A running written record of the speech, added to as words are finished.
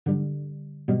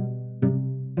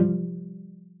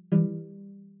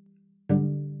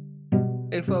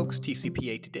Hey folks,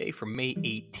 TCPA Today for May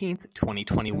 18th,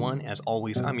 2021. As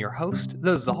always, I'm your host,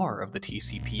 the czar of the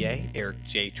TCPA, Eric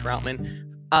J. Troutman.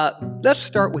 Let's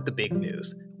start with the big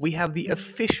news. We have the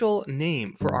official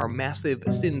name for our massive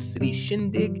Sin City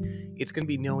shindig. It's going to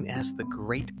be known as the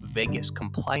Great Vegas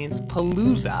Compliance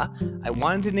Palooza. I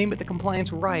wanted to name it the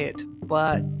Compliance Riot,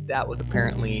 but that was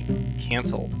apparently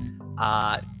canceled.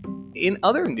 In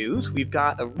other news, we've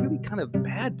got a really kind of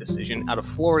bad decision out of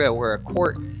Florida where a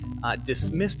court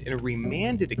dismissed and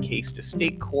remanded a case to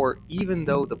state court even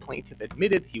though the plaintiff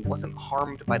admitted he wasn't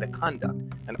harmed by the conduct.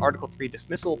 An Article 3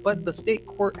 dismissal, but the state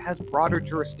court has broader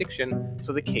jurisdiction,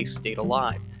 so the case stayed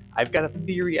alive. I've got a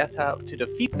theory as to how to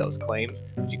defeat those claims,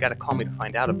 but you got to call me to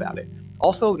find out about it.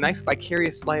 Also, nice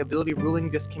vicarious liability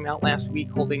ruling just came out last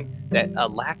week holding that a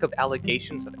lack of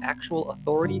allegations of actual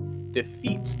authority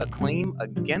defeats a claim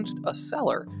against a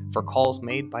seller for calls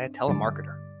made by a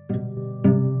telemarketer.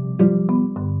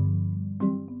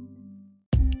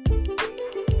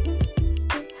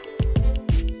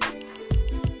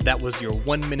 That was your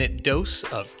 1-minute dose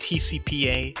of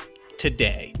TCPA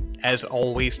Today. As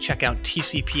always, check out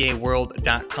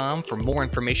tcpaworld.com for more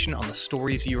information on the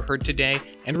stories you heard today.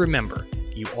 And remember,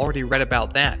 you already read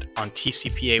about that on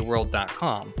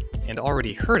tcpaworld.com and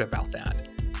already heard about that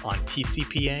on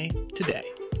TCPA Today.